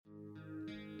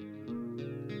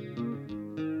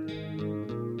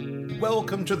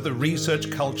Welcome to the Research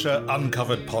Culture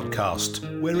Uncovered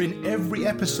podcast, where in every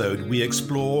episode we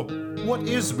explore what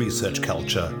is research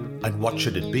culture and what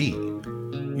should it be.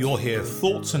 You'll hear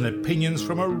thoughts and opinions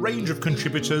from a range of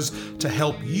contributors to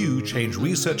help you change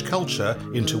research culture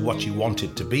into what you want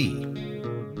it to be.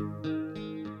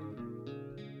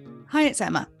 Hi, it's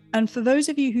Emma. And for those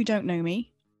of you who don't know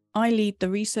me, I lead the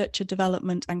Researcher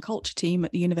Development and Culture team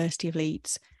at the University of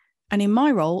Leeds. And in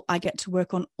my role, I get to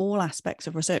work on all aspects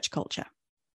of research culture.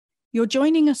 You're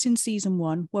joining us in season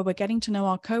 1, where we're getting to know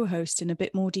our co-hosts in a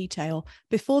bit more detail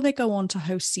before they go on to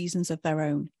host seasons of their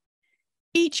own.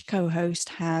 Each co-host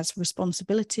has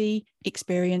responsibility,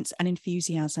 experience, and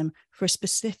enthusiasm for a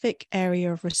specific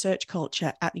area of research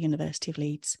culture at the University of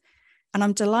Leeds. And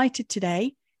I'm delighted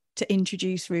today to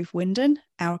introduce Ruth Winden,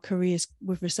 our Careers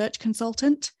with Research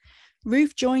consultant.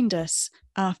 Ruth joined us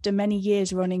after many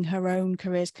years running her own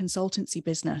careers consultancy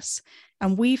business,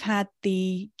 and we've had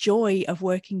the joy of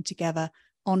working together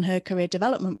on her career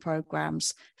development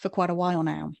programs for quite a while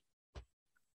now.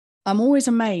 I'm always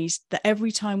amazed that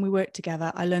every time we work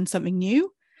together, I learn something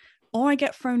new or I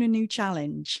get thrown a new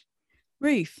challenge.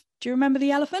 Ruth, do you remember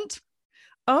the elephant?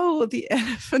 Oh, the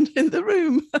elephant in the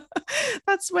room.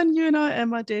 That's when you and I,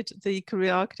 Emma, did the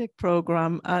Career Architect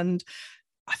program, and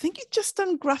I think you'd just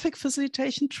done graphic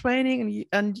facilitation training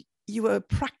and you were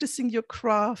practicing your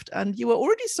craft and you were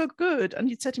already so good. And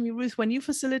you said to me, Ruth, when you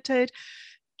facilitate,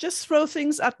 just throw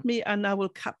things at me and I will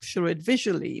capture it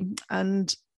visually.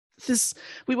 And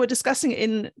we were discussing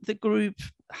in the group,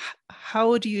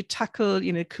 how do you tackle,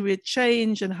 career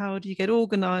change and how do you get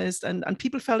organized? And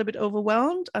people felt a bit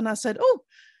overwhelmed. And I said,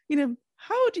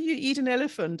 how do you eat an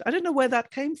elephant? I don't know where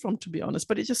that came from, to be honest,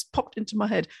 but it just popped into my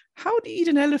head. How do you eat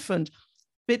an elephant?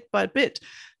 Bit by bit.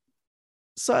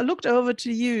 So I looked over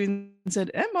to you and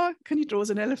said, Emma, can you draw us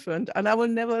an elephant? And I will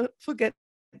never forget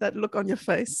that look on your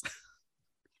face.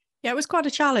 Yeah, it was quite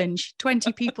a challenge.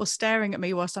 20 people staring at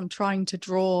me whilst I'm trying to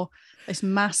draw this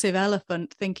massive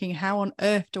elephant, thinking, how on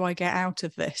earth do I get out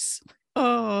of this?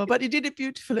 Oh, but you did it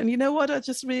beautiful. And you know what? I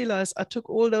just realized I took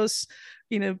all those,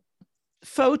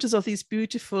 photos of these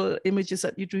beautiful images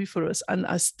that you drew for us, and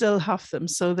I still have them.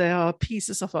 So they are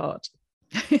pieces of art.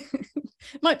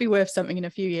 Might be worth something in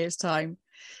a few years' time.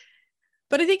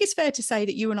 But I think it's fair to say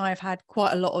that you and I have had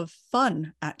quite a lot of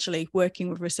fun, actually, working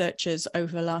with researchers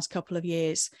over the last couple of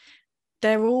years.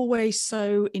 They're always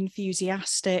so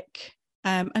enthusiastic,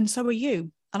 and so are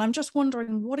you. And I'm just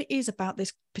wondering what it is about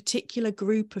this particular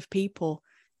group of people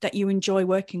that you enjoy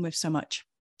working with so much.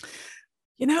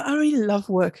 I really love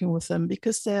working with them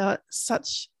because they are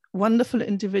such wonderful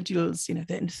individuals.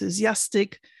 They're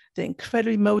enthusiastic. They're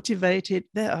incredibly motivated.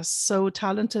 They are so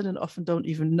talented and often don't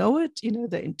even know it.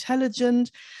 They're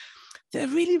intelligent. They're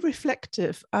really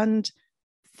reflective and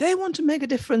they want to make a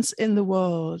difference in the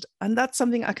world. And that's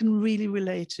something I can really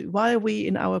relate to. Why are we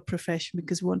in our profession?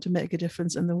 Because we want to make a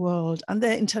difference in the world. And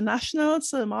they're international.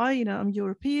 So am I, I'm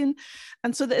European.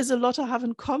 And so there's a lot I have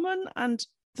in common. And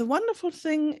the wonderful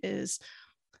thing is,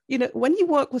 when you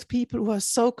work with people who are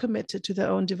so committed to their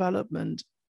own development,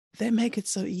 they make it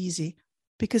so easy.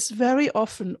 Because very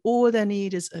often all they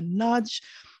need is a nudge,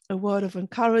 a word of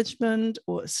encouragement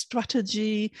or a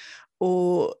strategy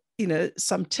or,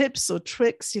 some tips or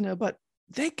tricks, but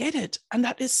they get it. And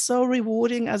that is so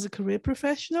rewarding as a career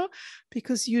professional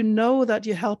because you know that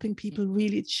you're helping people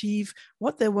really achieve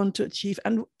what they want to achieve.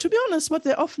 And to be honest, what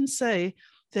they often say,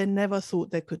 they never thought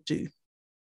they could do.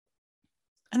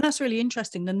 And that's really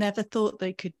interesting. They never thought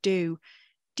they could do.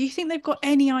 Do you think they've got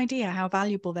any idea how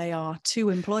valuable they are to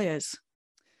employers?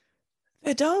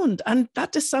 They don't. And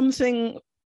that is something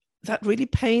that really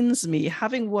pains me,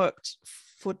 having worked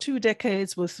for 2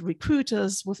 decades with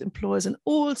recruiters, with employers in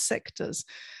all sectors,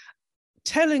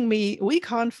 telling me we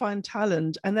can't find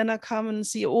talent. And then I come and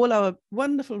see all our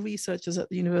wonderful researchers at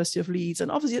the University of Leeds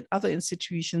and obviously at other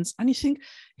institutions. And you think,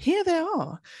 here they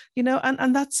are,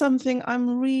 and that's something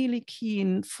I'm really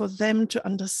keen for them to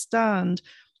understand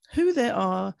who they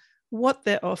are, what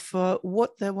they offer,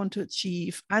 what they want to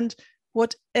achieve. And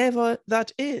whatever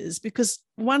that is, because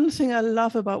one thing I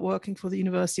love about working for the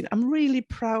university, and I'm really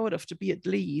proud of to be at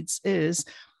Leeds, is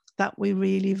that we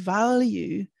really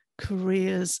value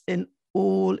careers in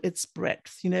all its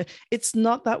breadth. It's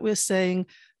not that we're saying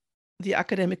the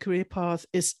academic career path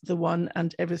is the one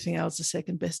and everything else is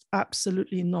second best.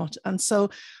 Absolutely not. And so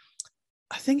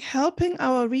I think helping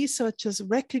our researchers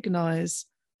recognize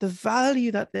the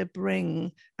value that they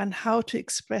bring and how to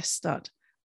express that,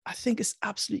 I think is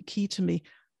absolutely key to me.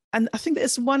 And I think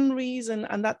there's one reason,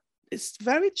 and that it's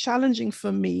very challenging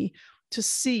for me to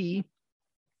see,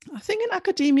 I think in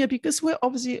academia, because we're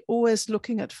obviously always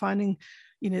looking at finding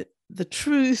the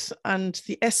truth and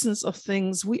the essence of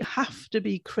things, we have to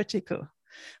be critical.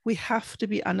 We have to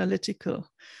be analytical.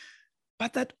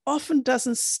 But that often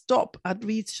doesn't stop at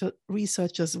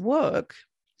researchers' work.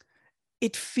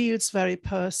 It feels very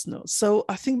personal. So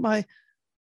I think my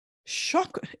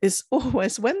shock is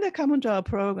always when they come into our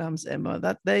programs, Emma,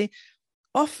 that they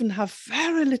often have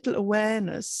very little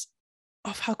awareness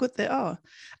of how good they are.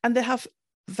 And they have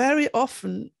very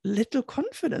often little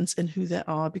confidence in who they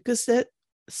are, because they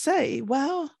say,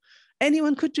 well,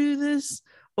 anyone could do this,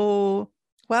 or,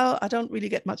 well, I don't really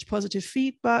get much positive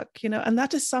feedback, and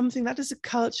that is a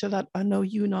culture that I know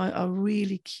you and I are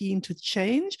really keen to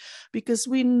change, because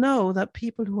we know that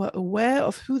people who are aware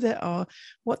of who they are,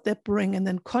 what they bring, and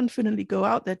then confidently go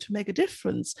out there to make a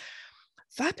difference,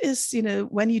 that is,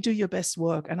 when you do your best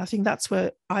work. And I think that's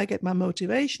where I get my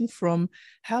motivation from,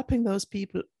 helping those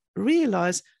people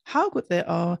realize how good they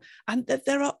are and that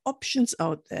there are options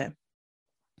out there.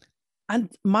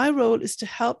 And my role is to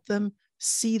help them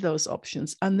see those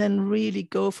options and then really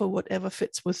go for whatever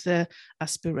fits with their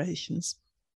aspirations.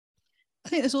 I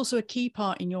think there's also a key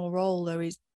part in your role, though,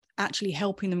 is actually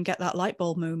helping them get that light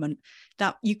bulb moment,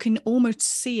 that you can almost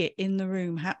see it in the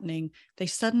room happening. They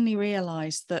suddenly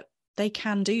realize that they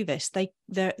can do this.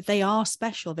 They are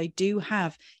special. They do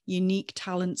have unique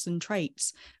talents and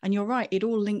traits. And you're right, it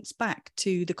all links back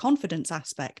to the confidence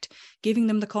aspect, giving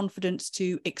them the confidence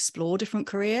to explore different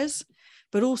careers,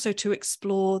 but also to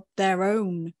explore their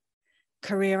own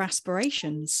career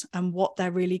aspirations and what they're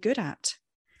really good at.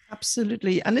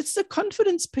 Absolutely. And it's the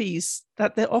confidence piece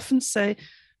that they often say,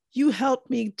 you helped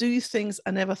me do things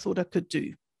I never thought I could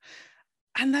do.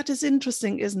 And that is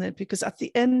interesting, isn't it? Because at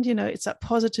the end, it's that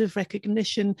positive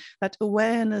recognition, that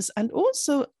awareness, and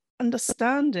also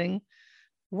understanding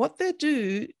what they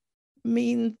do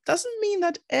doesn't mean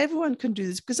that everyone can do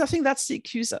this. Because I think that's the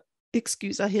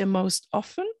excuse I hear most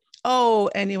often. Oh,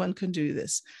 anyone can do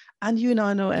this. And you and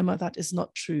I know, Emma, that is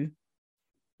not true.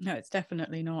 No, it's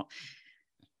definitely not.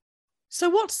 So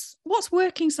what's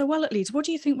working so well at Leeds? What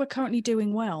do you think we're currently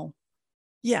doing well?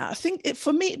 Yeah, I think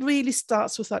for me, it really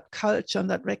starts with that culture and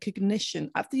that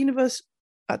recognition. At the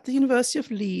University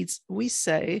of Leeds, we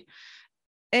say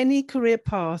any career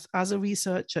path as a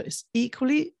researcher is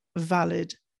equally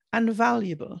valid and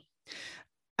valuable.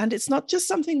 And it's not just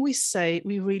something we say,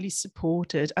 we really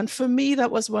support it. And for me,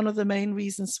 that was one of the main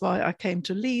reasons why I came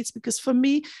to Leeds, because for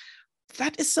me,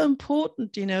 that is so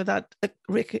important, that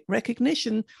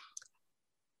recognition.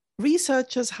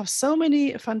 Researchers have so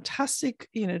many fantastic,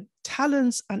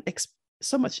 talents and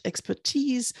so much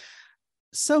expertise,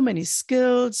 so many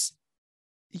skills.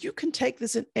 You can take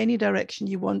this in any direction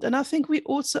you want. And I think we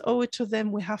also owe it to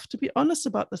them. We have to be honest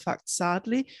about the fact,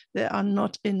 sadly, there are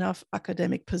not enough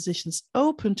academic positions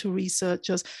open to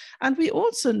researchers. And we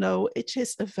also know it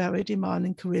is a very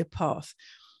demanding career path.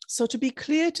 So to be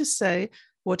clear to say,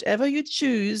 whatever you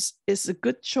choose is a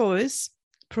good choice,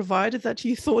 provided that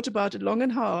you thought about it long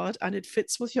and hard and it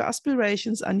fits with your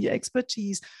aspirations and your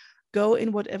expertise, go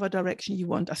in whatever direction you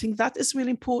want. I think that is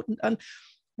really important. And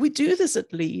we do this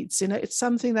at Leeds. It's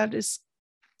something that is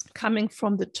coming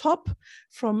from the top,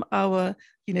 from our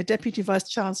Deputy Vice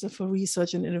Chancellor for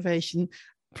Research and Innovation,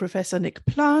 Professor Nick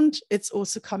Plant. It's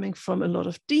also coming from a lot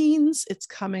of deans. It's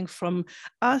coming from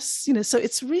us, so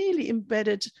it's really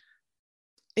embedded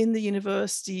in the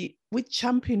university. We're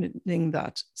championing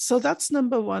that. So that's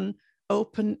number one,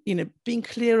 open, being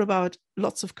clear about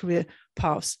lots of career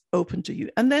paths open to you.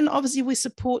 And then obviously we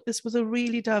support this with a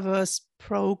really diverse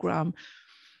program.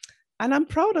 And I'm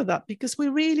proud of that, because we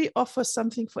really offer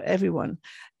something for everyone.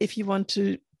 If you want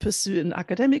to pursue an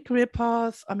academic career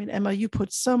path, Emma, you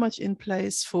put so much in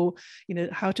place for,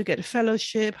 how to get a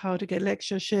fellowship, how to get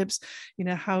lectureships,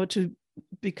 how to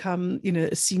become,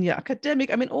 a senior academic.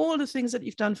 All the things that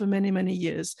you've done for many, many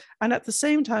years. And at the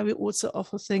same time, we also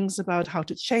offer things about how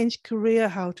to change career,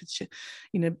 how to,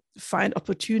 find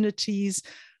opportunities.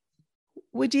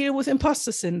 We deal with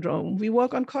imposter syndrome. We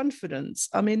work on confidence.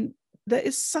 There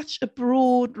is such a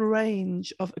broad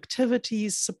range of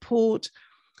activities, support,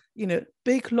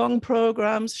 big, long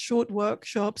programs, short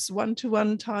workshops,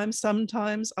 one-to-one time,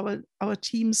 sometimes our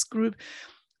teams group.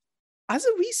 As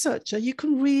a researcher, you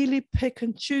can really pick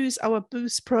and choose. Our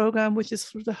Boost program, which is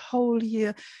through the whole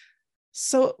year.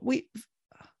 So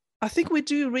I think we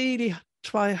do really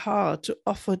try hard to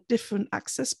offer different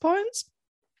access points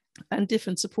and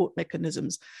different support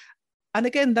mechanisms. And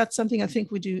again, that's something I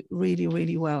think we do really,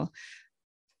 really well.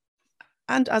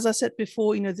 And as I said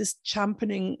before, this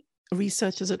championing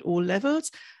researchers at all levels,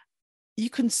 you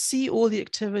can see all the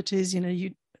activities,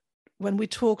 when we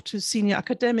talk to senior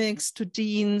academics, to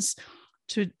deans,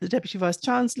 to the Deputy Vice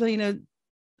Chancellor,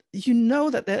 you know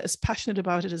that they're as passionate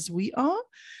about it as we are.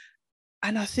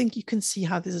 And I think you can see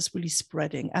how this is really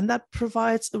spreading. And that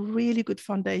provides a really good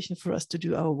foundation for us to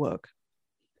do our work.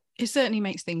 It certainly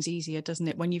makes things easier, doesn't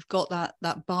it? When you've got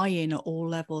that buy-in at all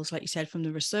levels, like you said, from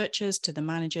the researchers to the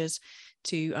managers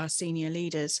to our senior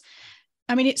leaders.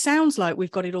 I mean, it sounds like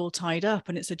we've got it all tied up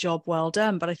and it's a job well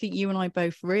done, but I think you and I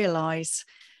both realise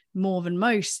more than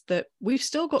most that we've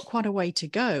still got quite a way to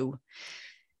go.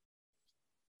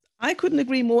 I couldn't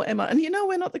agree more, Emma. And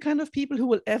we're not the kind of people who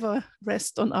will ever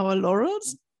rest on our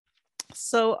laurels.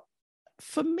 So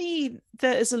for me,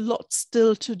 there is a lot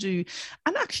still to do.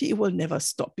 And actually, it will never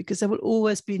stop, because there will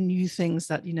always be new things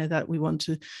that, that we want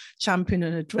to champion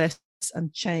and address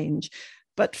and change.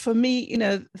 But for me,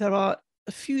 there are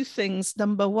a few things.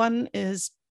 Number one is,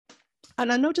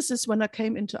 and I noticed this when I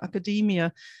came into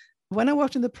academia, when I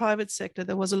worked in the private sector,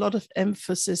 there was a lot of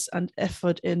emphasis and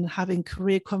effort in having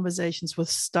career conversations with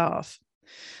staff.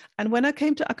 And when I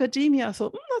came to academia, I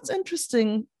thought, that's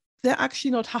interesting. They're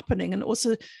actually not happening. And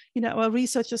also, our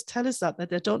researchers tell us that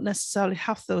they don't necessarily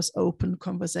have those open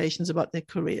conversations about their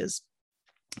careers.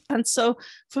 And so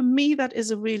for me, that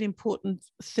is a really important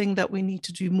thing that we need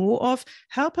to do more of,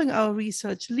 helping our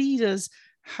research leaders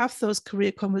have those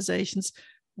career conversations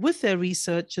with their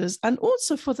researchers, and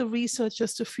also for the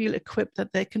researchers to feel equipped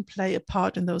that they can play a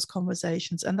part in those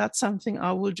conversations. And that's something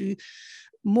I will do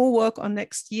more work on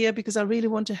next year, because I really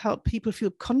want to help people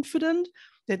feel confident.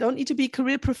 They don't need to be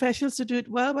career professionals to do it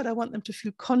well, but I want them to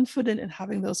feel confident in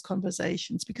having those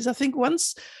conversations, because I think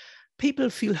once people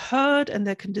feel heard and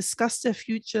they can discuss their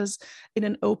futures in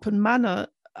an open manner,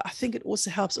 I think it also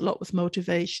helps a lot with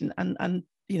motivation and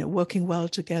working well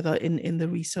together in the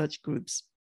research groups.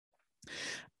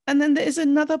 And then there is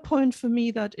another point for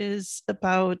me that is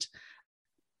about,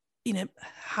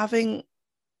 having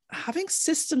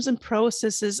systems and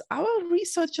processes. Our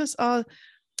researchers are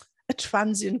a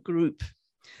transient group,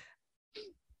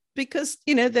 because,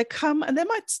 they come and they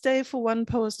might stay for one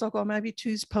postdoc or maybe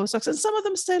two postdocs, and some of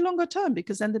them stay longer term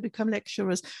because then they become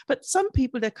lecturers. But some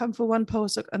people, they come for one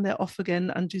postdoc and they're off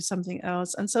again and do something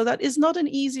else. And so that is not an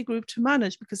easy group to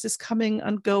manage, because it's coming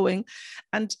and going.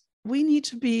 And we need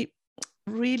to be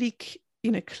really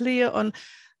clear on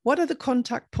what are the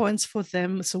contact points for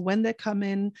them. So when they come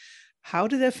in, how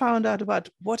do they find out about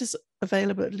what is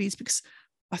available at least? Because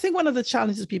I think one of the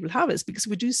challenges people have is, because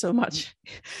we do so much,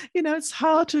 it's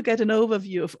hard to get an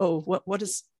overview of,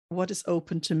 what is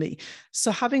open to me.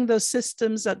 So having those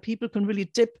systems that people can really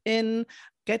dip in,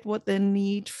 get what they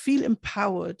need, feel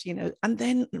empowered, and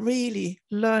then really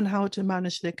learn how to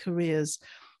manage their careers,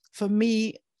 for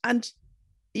me. And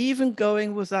even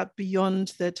going with that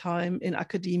beyond their time in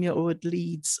academia or at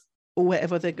Leeds or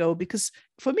wherever they go, because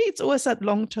for me, it's always that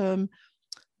long-term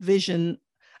vision.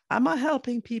 Am I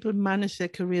helping people manage their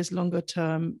careers longer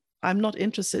term? I'm not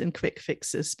interested in quick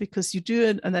fixes, because you do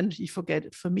it and then you forget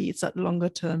it. For me, it's that longer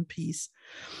term piece.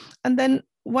 And then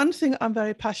one thing I'm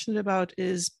very passionate about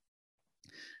is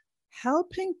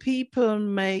helping people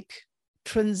make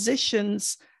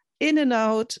transitions in and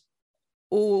out,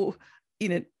 or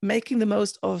making the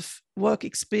most of work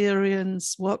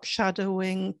experience, work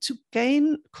shadowing, to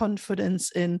gain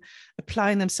confidence in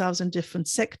applying themselves in different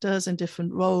sectors and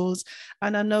different roles.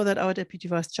 And I know that our Deputy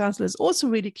Vice Chancellor is also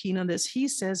really keen on this. He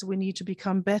says we need to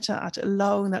become better at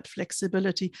allowing that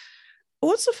flexibility,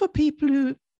 also for people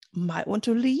who might want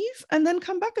to leave and then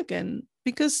come back again,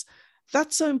 because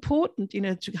that's so important,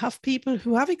 to have people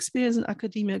who have experience in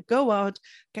academia go out,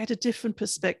 get a different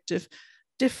perspective,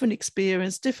 different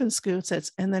experience, different skill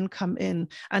sets, and then come in.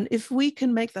 And if we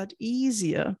can make that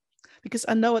easier, because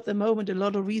I know at the moment a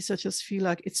lot of researchers feel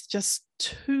like it's just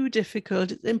too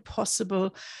difficult, it's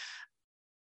impossible.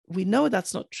 We know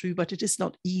that's not true, but it is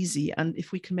not easy. And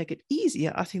if we can make it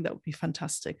easier, I think that would be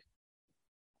fantastic.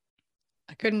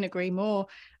 I couldn't agree more.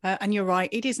 And you're right,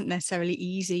 it isn't necessarily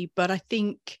easy, but I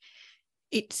think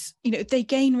it's, they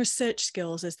gain research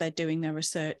skills as they're doing their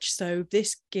research. So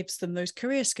this gives them those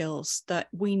career skills that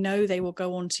we know they will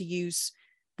go on to use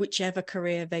whichever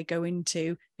career they go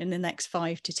into in the next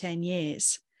 5 to 10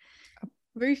 years.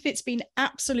 Ruth, it's been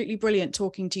absolutely brilliant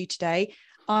talking to you today.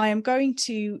 I am going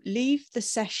to leave the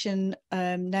session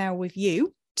now with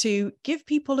you to give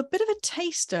people a bit of a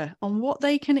taster on what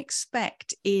they can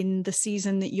expect in the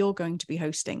season that you're going to be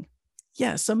hosting.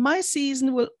 Yeah, so my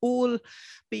season will all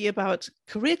be about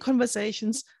career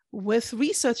conversations with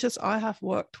researchers I have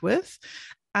worked with.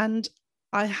 And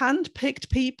I handpicked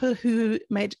people who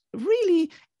made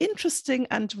really interesting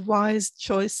and wise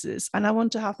choices. And I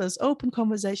want to have those open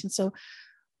conversations. So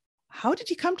how did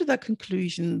you come to that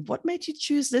conclusion? What made you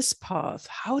choose this path?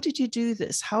 How did you do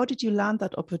this? How did you land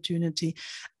that opportunity?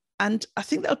 And I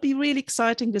think that'll be really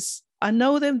exciting because I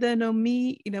know them, they know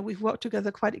me, we've worked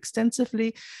together quite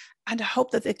extensively. And I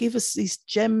hope that they give us these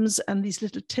gems and these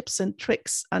little tips and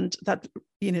tricks, and that,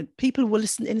 people will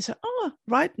listen in and say, oh,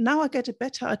 right, now I get a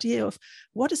better idea of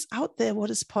what is out there,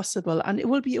 what is possible. And it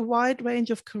will be a wide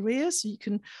range of careers. So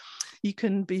you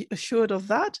can be assured of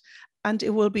that. And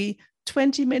it will be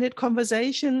 20-minute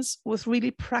conversations with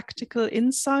really practical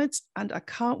insights. And I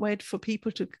can't wait for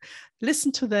people to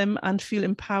listen to them and feel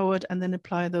empowered and then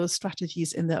apply those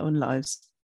strategies in their own lives.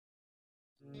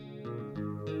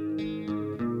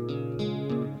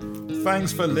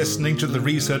 Thanks for listening to the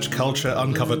Research Culture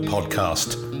Uncovered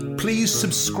podcast. Please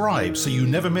subscribe so you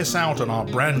never miss out on our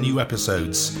brand new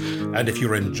episodes. And if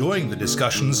you're enjoying the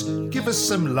discussions, give us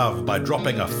some love by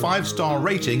dropping a 5-star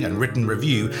rating and written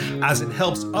review, as it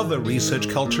helps other research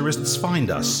culturists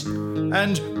find us.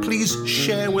 And please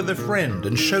share with a friend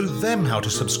and show them how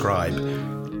to subscribe.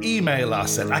 Email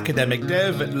us at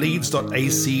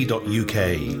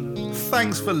academicdev@leeds.ac.uk.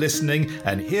 Thanks for listening,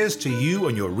 and here's to you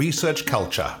and your research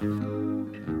culture.